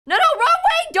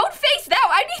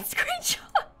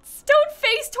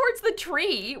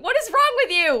tree. What is wrong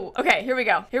with you? Okay, here we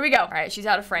go. Here we go. All right, she's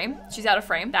out of frame. She's out of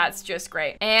frame. That's just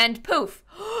great. And poof.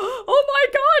 Oh my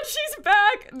God, she's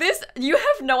back. You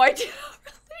have no idea how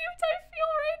relieved I feel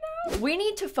right now. We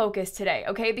need to focus today,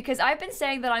 okay? Because I've been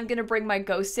saying that I'm gonna bring my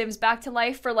ghost sims back to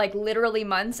life for like literally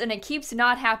months and it keeps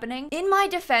not happening. In my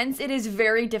defense, it is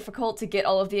very difficult to get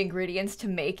all of the ingredients to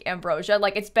make ambrosia.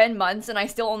 Like it's been months and I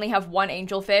still only have 1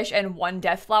 angelfish and 1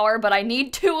 death flower, but I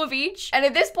need 2 of each. And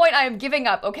at this point I am giving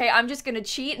up, okay? I'm just gonna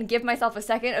cheat and give myself a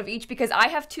second of each because I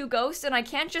have 2 ghosts and I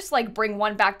can't just like bring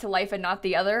one back to life and not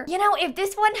the other. You know, if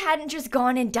this one hadn't just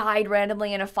gone and died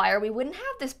randomly in a fire, we wouldn't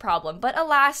have this problem. But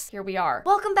alas, here we are.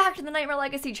 Welcome back to the Nightmare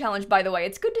Legacy Challenge, by the way.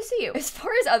 It's good to see you. As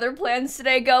far as other plans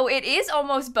today go, it is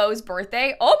almost Beau's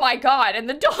birthday. Oh my God, and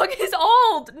the dog is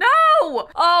old. No!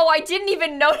 Oh, I didn't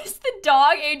even notice the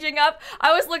dog aging up.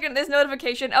 I was looking at this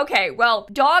notification. Okay, well,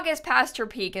 dog has passed her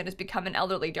peak and has become an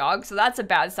elderly dog, so that's a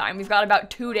bad sign. We've got about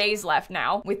 2 days left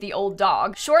now with the old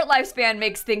dog. Short lifespan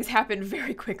makes things happen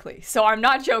very quickly, so I'm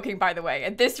not joking, by the way.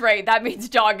 At this rate, that means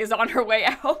dog is on her way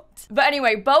out. But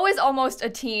anyway, Beau is almost a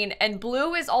teen, and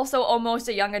Blue is also almost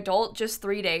a young adult, just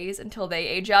 3 days until they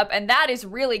age up, and that is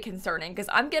really concerning because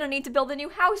I'm gonna need to build a new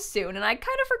house soon, and I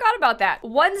kind of forgot about that.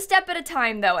 One step at a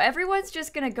time, though. Everyone's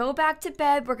just gonna go back to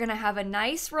bed. We're gonna have a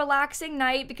nice, relaxing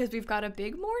night because we've got a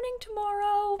big morning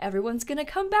tomorrow. Everyone's gonna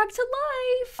come back to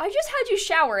life. I just had you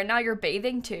shower, and now you're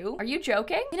bathing too. Are you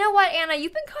joking? You know what, Anna?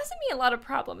 You've been causing me a lot of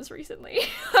problems recently.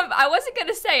 I wasn't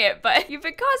gonna say it, but you've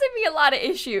been causing me a lot of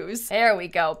issues. There we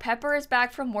go. Pepper is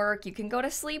back from work. You can go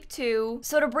to sleep too.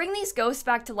 So to bring these ghosts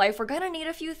back to life, we're gonna need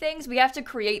a few things. We have to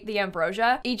create the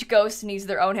ambrosia. Each ghost needs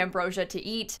their own ambrosia to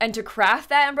eat. And to craft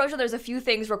that ambrosia, there's a few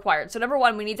things required. So number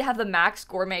 1, we need to have the max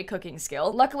gourmet cooking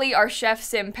skill. Luckily, our chef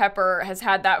sim Pepper has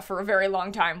had that for a very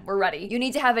long time. We're ready. You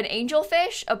need to have an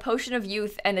angelfish, a potion of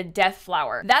youth, and a death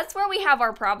flower. That's where we have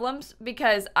our problems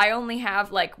because I only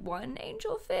have like 1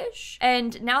 angelfish.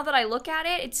 And now that I look at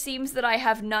it, it seems that I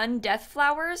have none death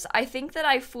flowers. I think that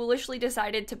I foolishly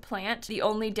decided to plant the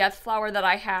only death flower that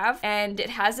I have and it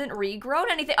hasn't regrown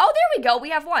anything. Oh, there we go. We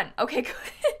have 1. Okay, good.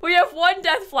 We have 1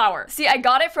 death flower. See, I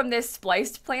got it from this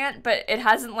spliced plant, but it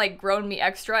hasn't like grown me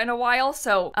extra in a while.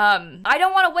 So, I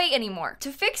don't want to wait anymore.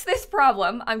 To fix this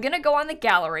problem, I'm gonna go on the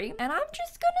gallery and I'm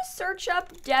just gonna search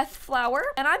up death flower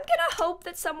and I'm gonna hope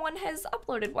that someone has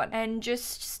uploaded one and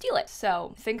just steal it.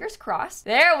 So, fingers crossed.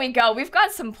 There we go. We've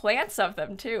got some plants of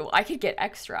them too. I could get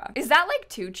extra. Is that like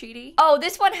too cheaty? Oh,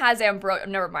 this one has ambrosia.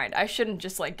 Never mind. I shouldn't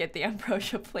just like get the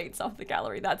ambrosia plates off the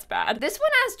gallery. That's bad. This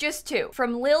one has just 2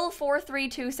 from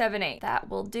Lil43278. That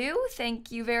will do.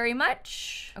 Thank you very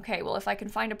much. Okay, well, if I can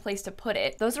find a place to put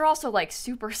it. Those are also like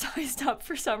super sized up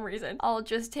for some reason. I'll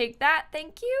just take that.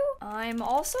 Thank you. I'm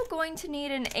also going to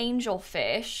need an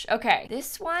angelfish. Okay,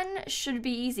 this one should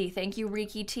be easy. Thank you,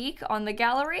 Riki Teak on the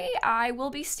gallery. I will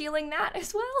be stealing that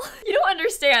as well. You don't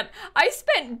understand. I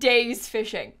spent days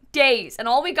fishing. Days, and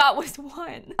all we got was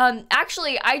 1.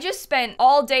 Actually, I just spent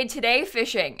all day today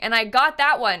fishing, and I got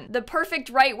that one the perfect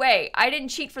right way. I didn't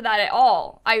cheat for that at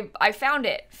all. I found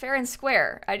it fair and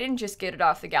square. I didn't just get it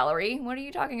off the gallery. What are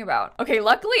you talking about? Okay,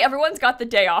 luckily everyone's got the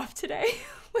day off today.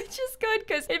 Which is good,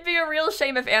 because it'd be a real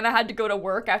shame if Anna had to go to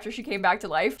work after she came back to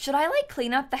life. Should I like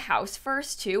clean up the house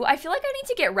first too? I feel like I need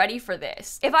to get ready for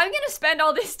this. If I'm gonna spend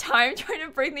all this time trying to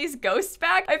bring these ghosts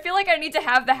back, I feel like I need to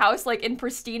have the house like in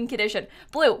pristine condition.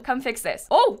 Blue, come fix this.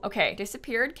 Oh, okay,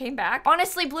 disappeared, came back.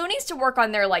 Honestly, Blue needs to work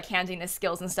on their like handiness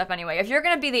skills and stuff anyway. If you're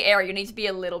gonna be the heir, you need to be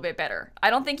a little bit better. I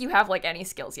don't think you have like any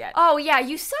skills yet. Oh yeah,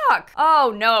 you suck.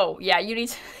 Oh no, yeah, you need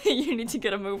to, you need to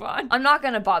get a move on. I'm not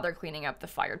gonna bother cleaning up the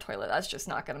fire toilet. That's just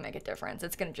not gonna make a difference.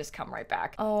 It's gonna just come right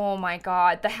back. Oh my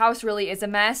God, the house really is a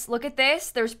mess. Look at this.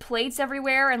 There's plates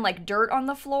everywhere and like dirt on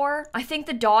the floor. I think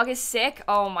the dog is sick.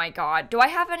 Oh my God. Do I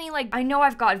have any like, I know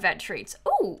I've got vet treats.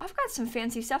 Oh, I've got some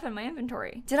fancy stuff in my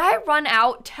inventory. Did I run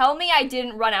out? Tell me I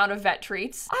didn't run out of vet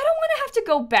treats. I don't want to have to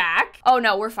go back. Oh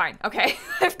no, we're fine. Okay,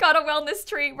 I've got a wellness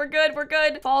treat. We're good, we're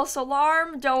good. False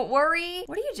alarm, don't worry.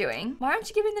 What are you doing? Why aren't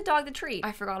you giving the dog the treat?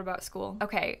 I forgot about school.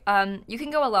 Okay, you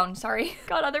can go alone, sorry.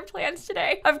 Got other plans today.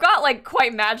 I've got like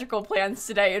quite magical plans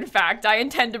today. In fact, I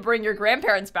intend to bring your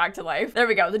grandparents back to life. There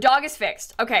we go. The dog is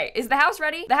fixed. Okay, is the house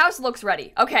ready? The house looks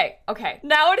ready. Okay, okay.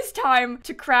 Now it is time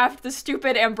to craft the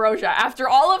stupid ambrosia. After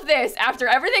all of this, after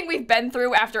everything we've been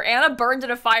through, after Anna burned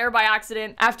in a fire by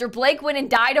accident, after Blake went and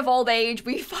died of old age,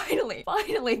 we finally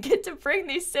get to bring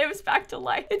these Sims back to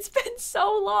life. It's been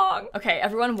so long. Okay,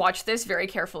 everyone watch this very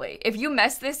carefully. If you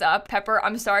mess this up, Pepper,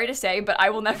 I'm sorry to say, but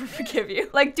I will never forgive you.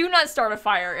 Like, do not start a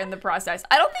fire in the process. honest.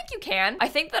 I don't think you can. I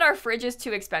think that our fridge is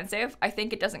too expensive. I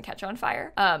think it doesn't catch on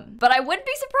fire. But I wouldn't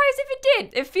be surprised if it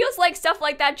did. It feels like stuff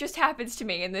like that just happens to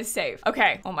me in this save.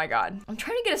 Okay, oh my God. I'm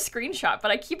trying to get a screenshot,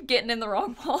 but I keep getting in the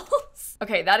wrong walls.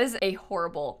 Okay, that is a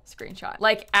horrible screenshot.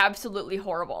 Like, absolutely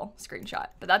horrible screenshot,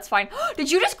 but that's fine.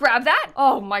 Did you just grab that?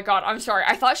 Oh my God, I'm sorry.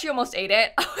 I thought she almost ate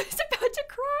it. I was about to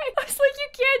cry. I was like, you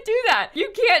can't do that.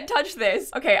 You can't touch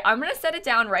this. Okay, I'm gonna set it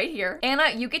down right here.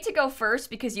 Anna, you get to go first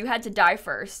because you had to die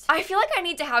first. I feel like I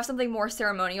need to have something more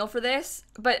ceremonial for this,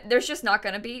 but there's just not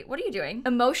gonna be. What are you doing?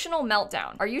 Emotional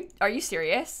meltdown. Are you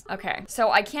serious? Okay,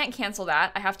 so I can't cancel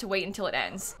that. I have to wait until it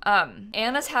ends.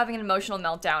 Anna's having an emotional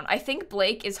meltdown. I think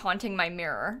Blake is haunting my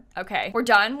mirror. Okay, we're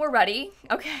done. We're ready.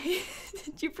 Okay.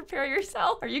 Did you prepare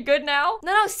yourself? Are you good now?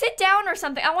 No, sit down or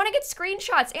something. I want to get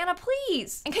screenshots. Anna,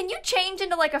 please. And can you change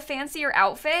into like a fancier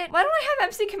outfit? Why don't I have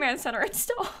MC Command Center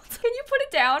installed? Can you put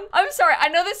it down? I'm sorry. I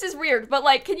know this is weird, but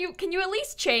like, can you at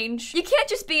least change? You can't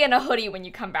just be in a hoodie when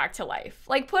you come back to life.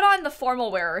 Like, put on the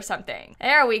formal wear or something.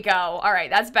 There we go. All right,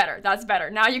 that's better. That's better.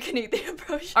 Now you can eat the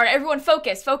ambrosia. All right, everyone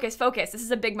focus, focus, focus. This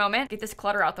is a big moment. Get this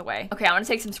clutter out the way. Okay, I want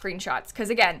to take some screenshots because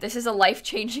again, this is a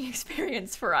life-changing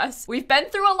experience for us. We've been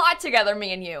through a lot together,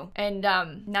 me and you. And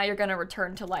now you're gonna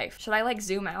return to life. Should I like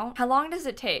zoom out? How long does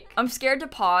it take? I'm scared to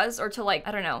pause or to like,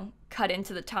 I don't know, cut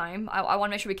into the time. I want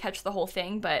to make sure we catch the whole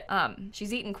thing, but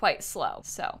she's eating quite slow.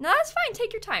 So no, that's fine.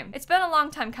 Take your time. It's been a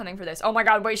long time coming for this. Oh my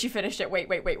God, wait, she finished it.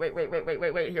 Wait.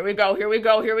 Here we go. Here we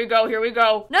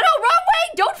go. No, wrong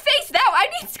way. Don't face that. I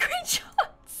need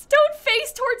screenshots. Don't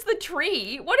face towards the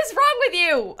tree. What is wrong with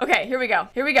you? Okay, here we go.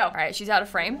 All right, she's out of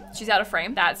frame.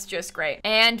 That's just great.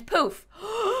 And poof.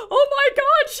 Oh my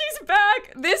God, she's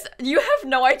back. You have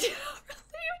no idea how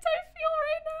relieved I feel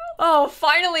right now. Oh,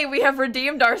 finally we have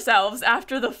redeemed ourselves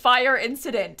after the fire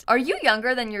incident. Are you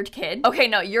younger than your kid? Okay,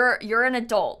 no, you're an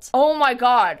adult. Oh my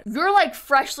God, you're like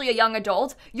freshly a young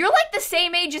adult. You're like the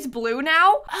same age as Blue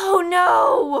now? Oh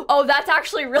no. Oh, that's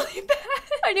actually really bad.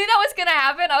 I knew that was gonna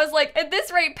happen. I was like, at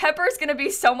this rate, Pepper's gonna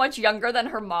be so much younger than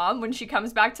her mom when she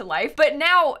comes back to life. But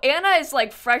now Anna is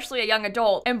like freshly a young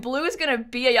adult and Blue is gonna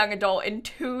be a young adult in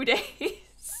 2 days.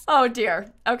 Oh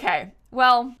dear. Okay.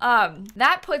 Well,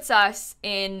 that puts us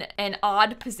in an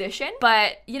odd position,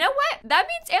 but you know what? That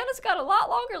means Anna's got a lot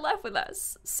longer left with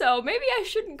us, so maybe I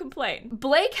shouldn't complain.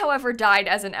 Blake, however, died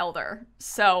as an elder,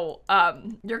 so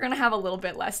you're gonna have a little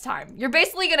bit less time. You're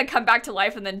basically gonna come back to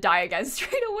life and then die again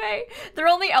straight away. They're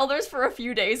only elders for a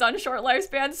few days on short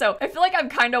lifespans, so I feel like I'm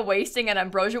kind of wasting an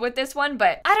ambrosia with this one,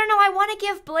 but I don't know, I want to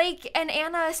give Blake and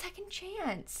Anna a second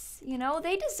chance. You know,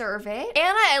 they deserve it.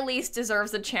 Anna at least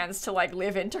deserves a chance to like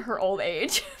live into her old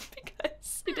age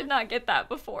because she did not get that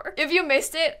before. If you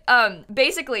missed it,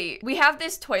 basically we have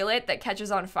this toilet that catches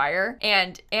on fire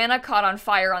and Anna caught on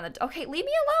fire on the, okay, leave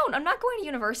me alone. I'm not going to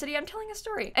university. I'm telling a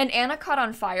story. And Anna caught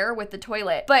on fire with the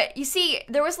toilet. But you see,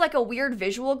 there was like a weird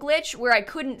visual glitch where I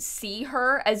couldn't see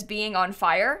her as being on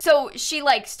fire. So she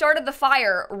like started the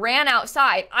fire, ran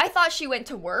outside. I thought she went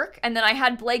to work and then I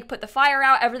had Blake put the fire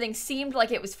out. Everything seemed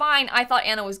like it was fine. I thought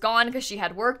Anna was gone because she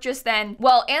had work just then.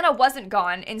 Well, Anna wasn't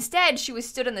gone. Instead, she was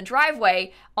stood in the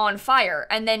driveway on fire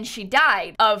and then she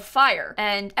died of fire.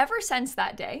 And ever since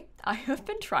that day, I have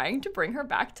been trying to bring her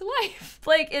back to life.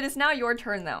 Blake, it is now your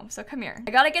turn though, so come here.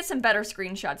 I gotta get some better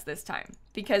screenshots this time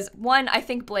because one, I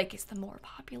think Blake is the more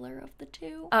popular of the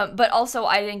two, but also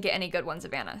I didn't get any good ones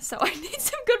of Anna, so I need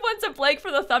some good ones of Blake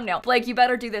for the thumbnail. Blake, you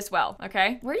better do this well,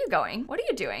 okay? Where are you going? What are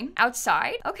you doing?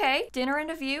 Outside? Okay, dinner and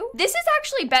a view. This is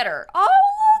actually better. Oh,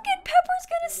 look, and Pepper's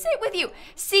gonna sit with you.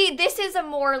 See, this is a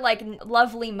more like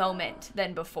lovely moment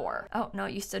than before. Oh, no,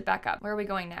 you stood back up. Where are we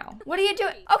going now? What are you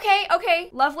doing? Okay,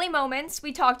 lovely moments.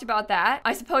 We talked about that.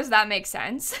 I suppose that makes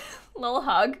sense. Little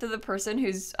hug to the person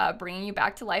who's bringing you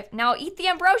back to life. Now eat the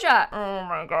ambrosia. Oh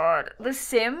my God. The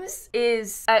Sims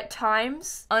is at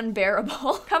times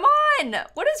unbearable. Come on.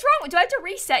 What is wrong? Do I have to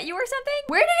reset you or something?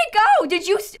 Where did it go? Did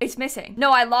you? It's missing.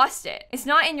 No, I lost it. It's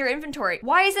not in your inventory.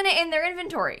 Why isn't it in their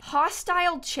inventory?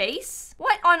 Hostile chase?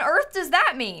 What on earth does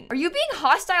that mean? Are you being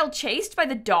hostile chased by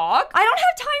the dog? I don't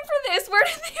have time for this. Where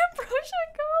did the ambrosia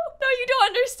go? No, you don't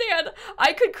understand.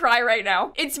 I could cry right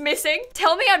now. It's missing.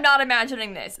 Tell me I'm not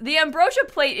imagining this. The ambrosia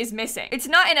plate is missing. It's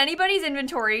not in anybody's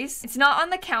inventories. It's not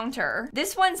on the counter.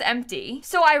 This one's empty.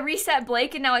 So I reset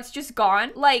Blake and now it's just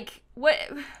gone. Like, what?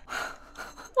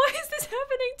 Why is this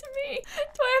happening to me?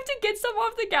 Do I have to get some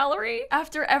off the gallery?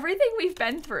 After everything we've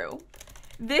been through,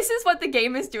 this is what the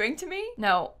game is doing to me?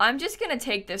 No, I'm just gonna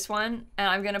take this one and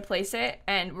I'm gonna place it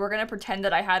and we're gonna pretend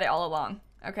that I had it all along.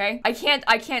 okay? I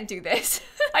can't do this.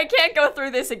 I can't go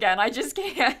through this again. I just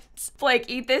can't. Blake,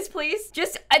 eat this, please.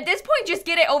 Just, at this point, just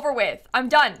get it over with. I'm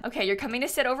done. Okay, you're coming to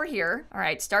sit over here. All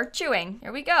right, start chewing.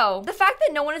 Here we go. The fact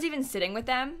that no one is even sitting with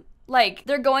them, like,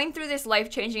 they're going through this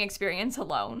life-changing experience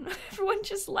alone. Everyone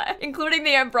just left, including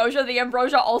the ambrosia. The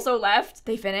ambrosia also left.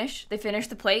 They finish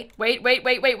the plate.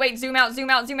 Wait. Zoom out.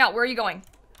 Where are you going?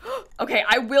 Okay,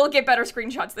 I will get better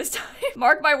screenshots this time.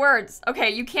 Mark my words. Okay,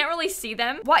 you can't really see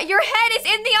them. What? Your head is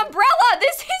in the umbrella.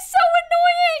 This is so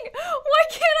annoying. Why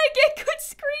can't I get good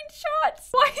screenshots?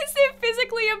 Why is it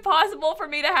physically impossible for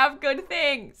me to have good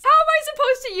things? How am I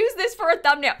supposed to use this for a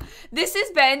thumbnail? This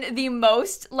has been the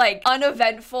most, like,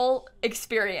 uneventful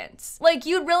experience. Like,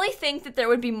 you'd really think that there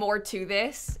would be more to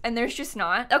this, and there's just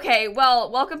not. Okay,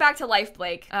 well, welcome back to life,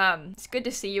 Blake. It's good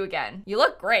to see you again. You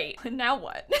look great. Now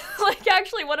what? Like,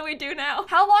 actually, what do we do now?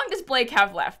 How long does Blake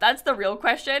have left? That's the real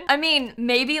question. I mean,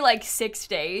 maybe like 6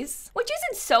 days, which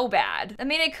isn't so bad. I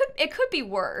mean, it could be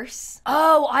worse.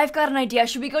 Oh, I've got an idea.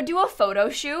 Should we go do a photo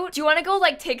shoot? Do you want to go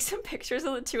like take some pictures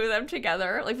of the two of them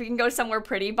together? Like we can go somewhere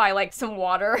pretty by like some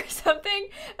water or something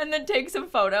and then take some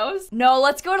photos. No,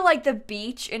 let's go to like the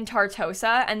beach in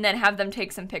Tartosa and then have them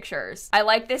take some pictures. I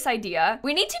like this idea.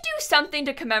 We need to do something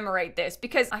to commemorate this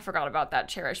because I forgot about that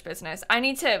cherished business. I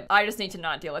just need to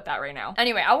not deal with that right now.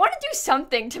 Anyway, I want to do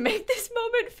something to make this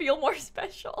moment feel more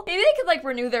special. Maybe they could like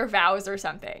renew their vows or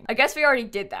something. I guess we already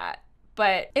did that.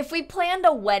 But if we planned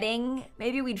a wedding,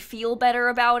 maybe we'd feel better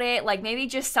about it. Like maybe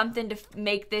just something to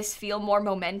make this feel more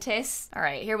momentous. All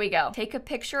right, here we go. Take a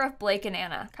picture of Blake and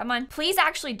Anna. Come on. Please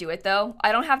actually do it though.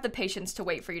 I don't have the patience to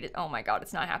wait for you to, oh my God,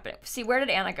 it's not happening. See, where did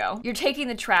Anna go? You're taking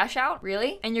the trash out?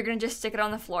 Really? And you're gonna just stick it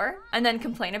on the floor and then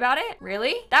complain about it?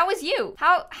 Really? That was you.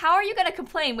 How are you gonna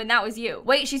complain when that was you?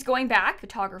 Wait, she's going back?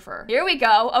 Photographer. Here we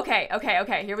go. Okay.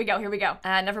 Here we go.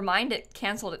 Never mind, it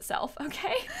canceled itself.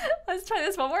 Okay, let's try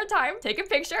this one more time. Take a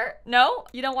picture. No,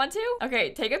 you don't want to?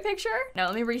 Okay, take a picture. No,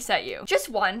 let me reset you. Just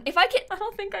one. If I can, I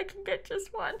don't think I can get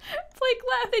just one. Blake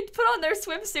left. They put on their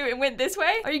swimsuit and went this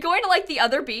way. Are you going to like the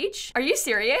other beach? Are you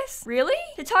serious? Really?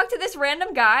 To talk to this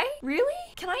random guy? Really?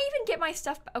 Can I even get my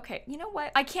stuff? Okay, you know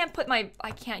what? I can't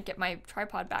get my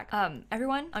tripod back.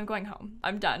 Everyone, I'm going home.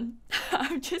 I'm done.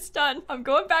 I'm just done. I'm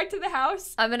going back to the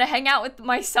house. I'm gonna hang out with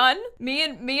my son. Me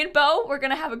and Bo, we're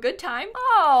gonna have a good time.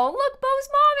 Oh, look, Bo's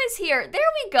mom is here. There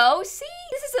we go. See?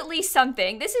 This is at least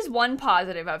something. This is one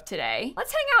positive of today.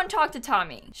 Let's hang out and talk to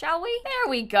Tommy, shall we? There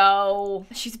we go.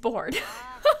 She's bored.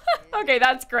 Okay,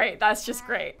 that's great. That's just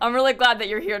great. I'm really glad that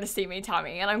you're here to see me,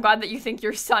 Tommy, and I'm glad that you think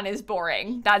your son is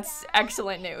boring. That's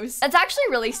excellent news. That's actually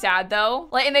really sad, though.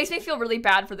 Like, it makes me feel really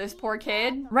bad for this poor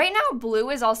kid. Right now, Blue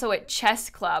is also at chess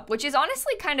club, which is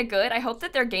honestly kind of good. I hope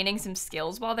that they're gaining some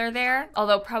skills while they're there,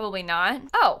 although probably not.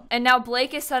 Oh, and now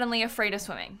Blake is suddenly afraid of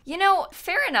swimming. You know,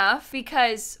 fair enough,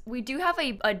 because we do have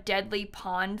a deadly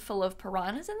pond full of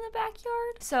piranhas in the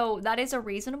backyard, so that is a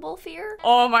reasonable fear.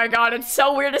 Oh my God, it's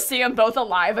so weird to see them both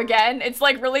alive again. It's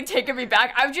like really taking me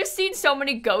back. I've just seen so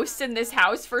many ghosts in this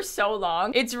house for so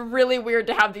long. It's really weird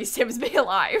to have these Sims be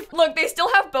alive. Look, they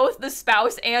still have both the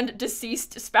spouse and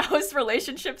deceased spouse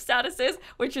relationship statuses,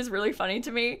 which is really funny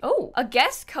to me. Oh, a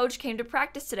guest coach came to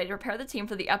practice today to prepare the team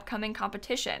for the upcoming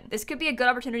competition. This could be a good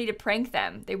opportunity to prank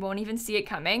them. They won't even see it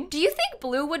coming. Do you think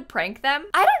Blue would prank them?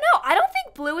 I don't know. I don't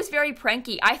think Blue is very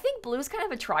pranky. I think Blue's kind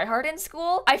of a tryhard in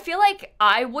school. I feel like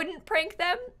I wouldn't prank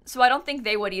them, so I don't think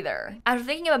they would either. After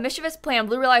thinking of a mischievous plan,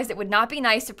 Blue realized it would not be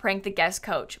nice to prank the guest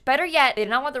coach. Better yet, they did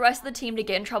not want the rest of the team to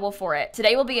get in trouble for it.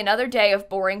 Today will be another day of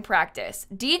boring practice.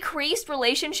 Decreased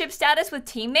relationship status with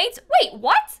teammates? Wait,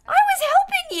 what? I was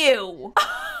helping you!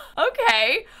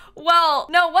 Okay, well,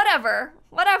 no, whatever.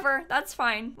 Whatever, that's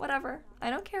fine, whatever. I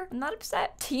don't care, I'm not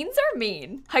upset. Teens are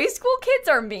mean. High school kids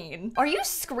are mean. Are you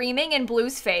screaming in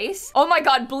Blue's face? Oh my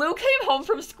God, Blue came home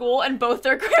from school and both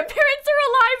their grandparents are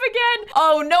alive again.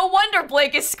 Oh, no wonder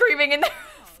Blake is screaming in their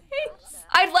face.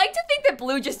 I'd like to think that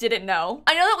Blue just didn't know.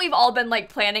 I know that we've all been like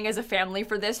planning as a family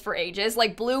for this for ages.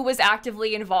 Like Blue was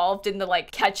actively involved in the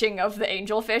like catching of the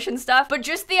angelfish and stuff, but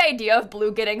just the idea of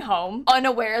Blue getting home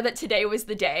unaware that today was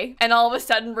the day and all of a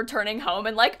sudden returning home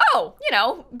and like, oh, you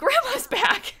know, grandma's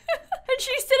back. And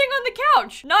she's sitting on the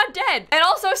couch, not dead. And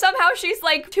also somehow she's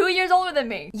like 2 years older than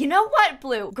me. You know what,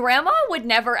 Blue? Grandma would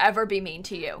never ever be mean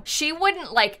to you. She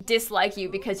wouldn't like dislike you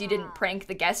because you didn't prank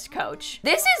the guest coach.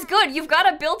 This is good. You've got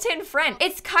a built-in friend.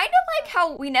 It's kind of like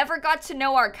how we never got to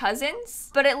know our cousins,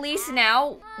 but at least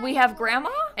now we have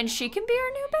grandma and she can be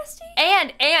our new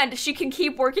bestie. And she can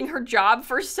keep working her job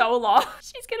for so long.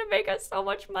 She's gonna make us so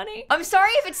much money. I'm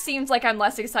sorry if it seems like I'm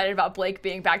less excited about Blake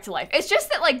being back to life. It's just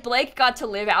that like Blake got to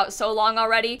live out so so long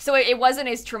already, so it wasn't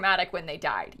as traumatic when they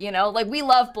died, you know? Like, we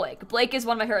love Blake. Blake is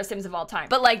one of my favorite Sims of all time,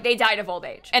 but like, they died of old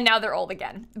age, and now they're old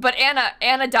again. But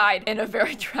Anna died in a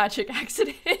very tragic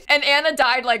accident, and Anna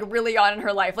died like really on in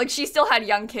her life. Like, she still had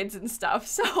young kids and stuff,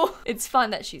 so it's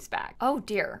fun that she's back. Oh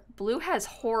dear, Blue has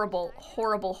horrible,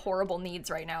 horrible, horrible needs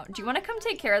right now. Do you want to come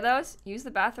take care of those? Use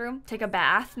the bathroom? Take a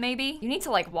bath, maybe? You need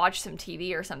to like watch some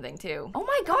TV or something too. Oh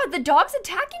my god, the dog's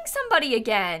attacking somebody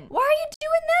again. Why are you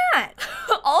doing that?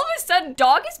 All of a sudden,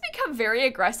 dog has become very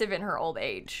aggressive in her old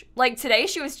age. Like today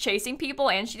she was chasing people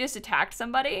and she just attacked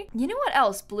somebody. You know what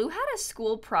else? Blue had a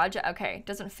school project. Okay,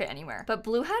 doesn't fit anywhere. But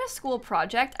Blue had a school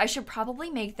project. I should probably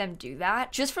make them do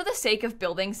that just for the sake of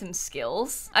building some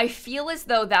skills. I feel as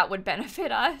though that would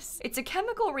benefit us. It's a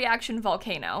chemical reaction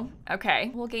volcano.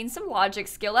 Okay, we'll gain some logic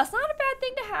skill. That's not a bad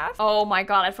thing to have. Oh my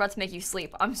god, I forgot to make you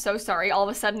sleep. I'm so sorry. All of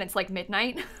a sudden it's like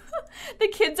midnight. The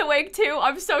kid's awake too.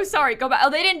 I'm so sorry. Go back. Oh,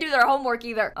 they didn't do their homework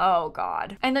either. Oh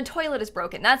god. And the toilet is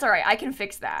broken. That's all right. I can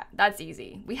fix that. That's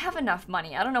easy. We have enough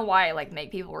money. I don't know why I like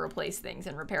make people replace things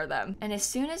and repair them. And as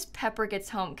soon as Pepper gets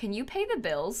home, can you pay the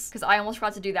bills? Because I almost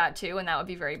forgot to do that too, and that would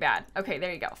be very bad. Okay,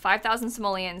 there you go. 5,000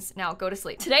 simoleons. Now go to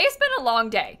sleep. Today has been a long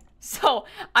day. So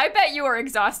I bet you are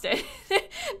exhausted.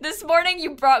 This morning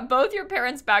you brought both your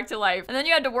parents back to life and then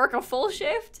you had to work a full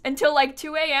shift until like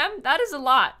 2 a.m. That is a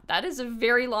lot. That is a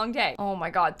very long day. Oh my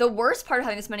god. The worst part of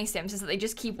having this many Sims is that they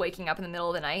just keep waking up in the middle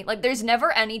of the night. Like there's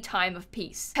never any time of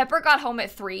peace. Pepper got home at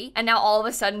 3 and now all of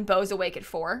a sudden Bo's awake at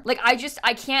 4. Like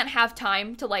I can't have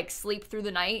time to like sleep through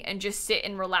the night and just sit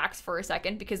and relax for a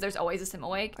second because there's always a Sim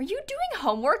awake. Are you doing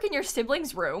homework in your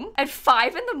sibling's room at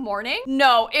 5 in the morning?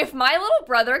 No, if my little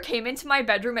brother came into my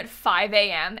bedroom at 5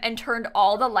 a.m. and turned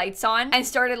all the lights on and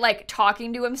started like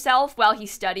talking to himself while he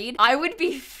studied, I would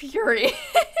be furious.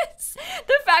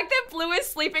 The fact that Blue is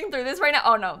sleeping through this right now.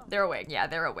 Oh no, they're awake. Yeah,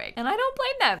 they're awake. And I don't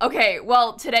blame them. Okay,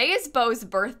 well, today is Bo's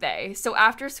birthday. So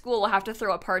after school, we'll have to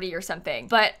throw a party or something.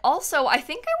 But also, I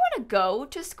think I want to go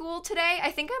to school today.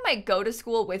 I think I might go to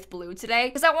school with Blue today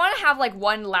because I want to have like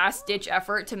one last ditch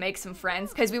effort to make some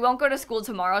friends because we won't go to school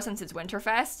tomorrow since it's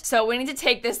Winterfest. So we need to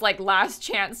take this like last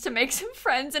chance to make some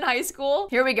friends in high school.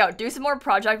 Here we go. Do some more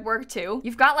project work too.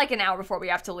 You've got like an hour before we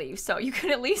have to leave, so you can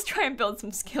at least try and build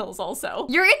some skills also.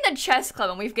 You're in the chess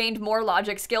club and we've gained more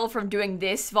logic skill from doing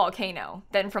this volcano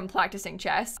than from practicing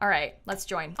chess. All right, let's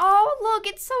join. Oh, look,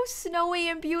 it's so snowy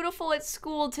and beautiful at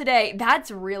school today. That's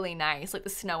really nice, like the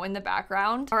snow in the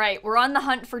background. All right, we're on the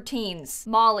hunt for teens.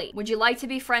 Molly, would you like to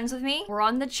be friends with me? We're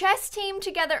on the chess team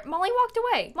together. Molly walked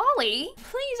away. Molly,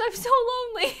 please, I'm so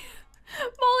lonely.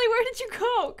 Molly, where did you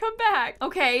go? Come back.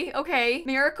 Okay, okay.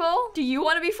 Miracle, do you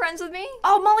want to be friends with me?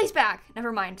 Oh, Molly's back.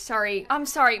 Never mind. Sorry. I'm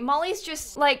sorry. Molly's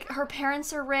just like, her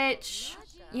parents are rich.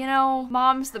 You know,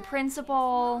 mom's the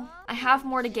principal. I have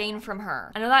more to gain from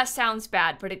her. I know that sounds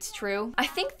bad, but it's true. I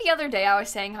think the other day I was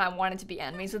saying how I wanted to be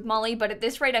enemies with Molly, but at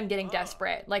this rate, I'm getting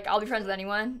desperate. Like, I'll be friends with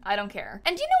anyone. I don't care.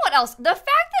 And do you know what else? The fact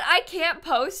that I can't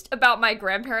post about my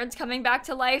grandparents coming back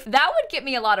to life, that would get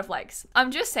me a lot of likes. I'm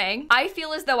just saying, I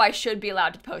feel as though I should be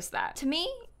allowed to post that. To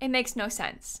me, it makes no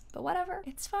sense, but whatever,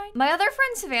 it's fine. My other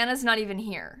friend Savannah's not even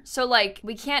here. So like,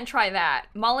 we can't try that.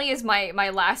 Molly is my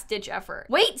last ditch effort.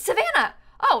 Wait, Savannah!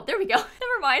 Oh, there we go.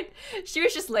 Never mind. She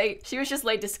was just late. She was just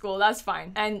late to school. That's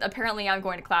fine. And apparently I'm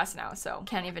going to class now, so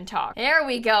can't even talk. There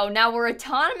we go. Now we're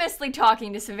autonomously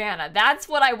talking to Savannah. That's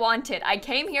what I wanted. I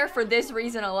came here for this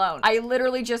reason alone. I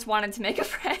literally just wanted to make a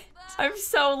friend. I'm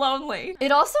so lonely.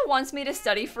 It also wants me to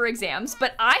study for exams,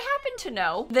 but I happen to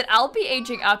know that I'll be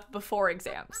aging up before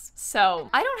exams. So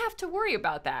I don't have to worry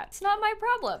about that. It's not my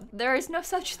problem. There is no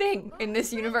such thing in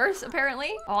this universe,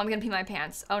 apparently. Oh, I'm gonna pee my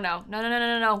pants. Oh no, no, no, no, no,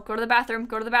 no, no. Go to the bathroom,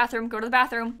 go to the bathroom, go to the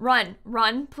bathroom. Run,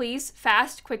 run, please,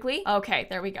 fast, quickly. Okay,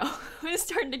 there we go. I'm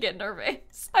starting to get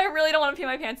nervous. I really don't want to pee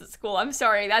my pants at school. I'm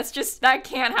sorry, that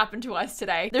can't happen to us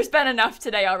today. There's been enough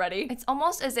today already. It's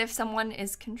almost as if someone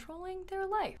is controlling their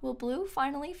life. Will Blue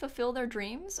finally fulfill their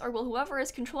dreams, or will whoever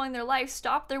is controlling their life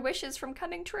stop their wishes from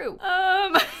coming true?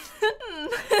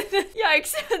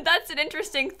 Yikes, that's an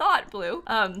interesting thought, Blue.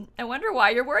 I wonder why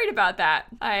you're worried about that.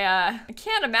 I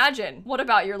can't imagine. What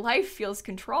about your life feels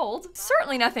controlled?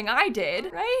 Certainly nothing I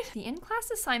did, right? The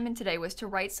in-class assignment today was to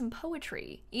write some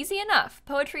poetry. Easy enough.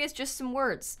 Poetry is just some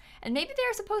words, and maybe they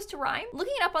are supposed to rhyme?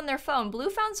 Looking it up on their phone, Blue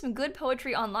found some good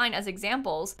poetry online as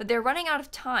examples, but they're running out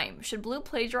of time. Should Blue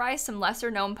plagiarize some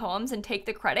lesser-known poems poems and take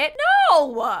the credit?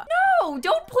 No! No,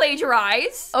 don't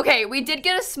plagiarize. Okay, we did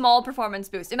get a small performance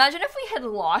boost. Imagine if we had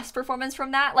lost performance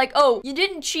from that. Like, oh, you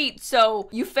didn't cheat, so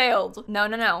you failed. No,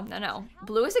 no, no, no, no.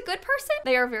 Blue is a good person.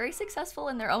 They are very successful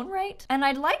in their own right. And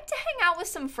I'd like to hang out with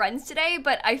some friends today,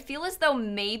 but I feel as though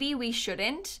maybe we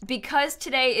shouldn't because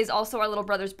today is also our little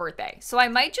brother's birthday. So I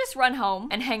might just run home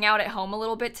and hang out at home a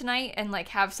little bit tonight and like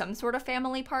have some sort of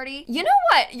family party. You know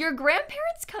what? Your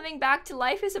grandparents coming back to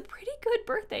life is a pretty good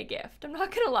birthday gift. I'm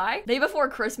not gonna lie. Day before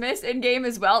Christmas in game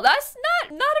as well. That's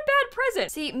not a bad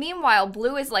present. See, meanwhile,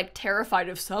 Blue is like terrified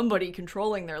of somebody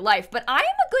controlling their life, but I am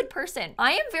a good person.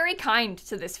 I am very kind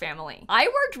to this family. I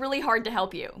worked really hard to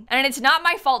help you. And it's not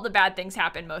my fault that bad things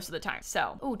happen most of the time.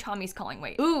 So, ooh, Tommy's calling,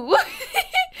 wait. Ooh.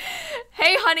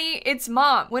 Hey honey, it's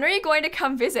mom. When are you going to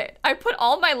come visit? I put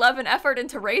all my love and effort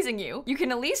into raising you. You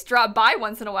can at least drop by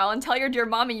once in a while and tell your dear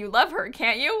mommy you love her,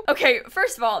 can't you? Okay,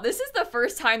 first of all, this is the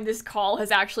first time this call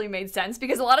has actually made sense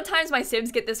because a lot of times my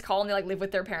Sims get this call and they like live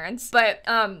with their parents. But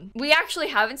we actually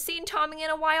haven't seen Tommy in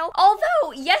a while.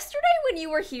 Although yesterday when you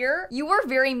were here, you were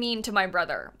very mean to my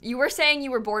brother. You were saying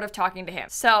you were bored of talking to him.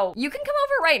 So you can come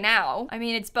over right now. I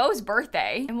mean, it's Beau's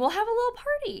birthday and we'll have a little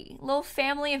party, a little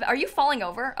family of, are you falling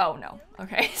over? Oh no.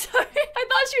 Okay, sorry. I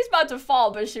thought she was about to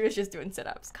fall, but she was just doing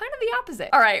sit-ups. Kind of the opposite.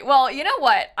 All right, well, you know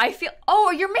what? I feel, oh,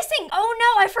 you're missing. Oh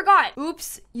no, I forgot.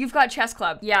 Oops, you've got chess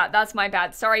club. Yeah, that's my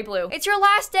bad. Sorry, Blue. It's your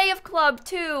last day of club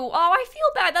too. Oh, I feel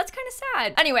bad. That's kind of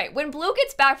sad. Anyway, when Blue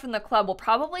gets back from the club, we'll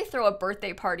probably throw a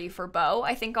birthday party for Beau.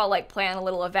 I think I'll like plan a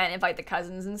little event, invite the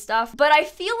cousins and stuff. But I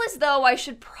feel as though I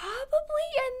should probably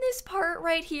end this part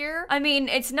right here. I mean,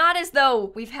 it's not as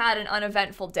though we've had an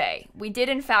uneventful day. We did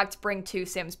in fact bring 2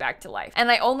 Sims back to life. And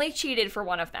I only cheated for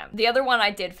one of them. The other one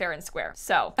I did fair and square.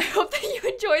 So I hope that you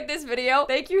enjoyed this video.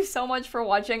 Thank you so much for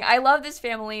watching. I love this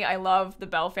family. I love the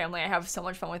Belle family. I have so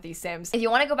much fun with these Sims. If you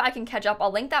want to go back and catch up,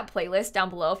 I'll link that playlist down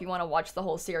below if you want to watch the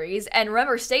whole series. And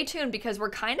remember, stay tuned because we're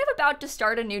kind of about to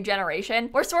start a new generation.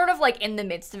 We're sort of like in the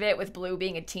midst of it with Blue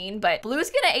being a teen, but Blue's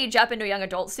gonna age up into a young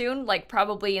adult soon, like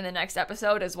probably in the next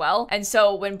episode as well. And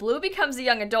so when Blue becomes a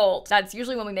young adult, that's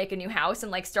usually when we make a new house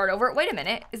and like start over. Wait a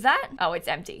minute, is that? Oh, it's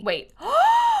empty. Wait.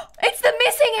 It's the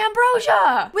missing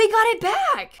ambrosia! We got it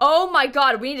back! Oh my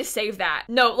god, we need to save that.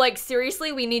 No, like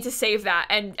seriously, we need to save that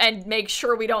and make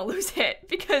sure we don't lose it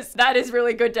because that is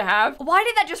really good to have. Why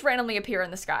did that just randomly appear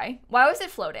in the sky? Why was it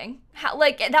floating? How,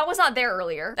 like, that was not there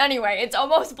earlier. Anyway, it's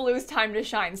almost Blue's time to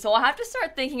shine, so I'll have to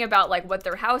start thinking about like what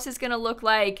their house is gonna look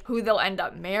like, who they'll end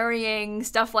up marrying,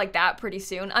 stuff like that pretty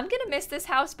soon. I'm gonna miss this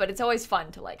house, but it's always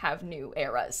fun to like have new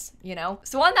eras, you know?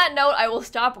 So on that note, I will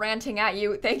stop ranting at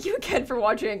you. Thank you again for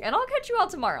watching, and I'll catch you all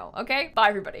tomorrow, okay? Bye,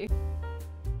 everybody.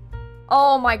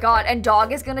 Oh my god, and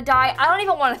Dog is gonna die? I don't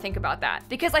even want to think about that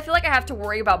because I feel like I have to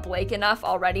worry about Blake enough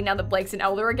already now that Blake's an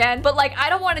elder again, but like I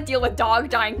don't want to deal with Dog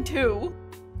dying too.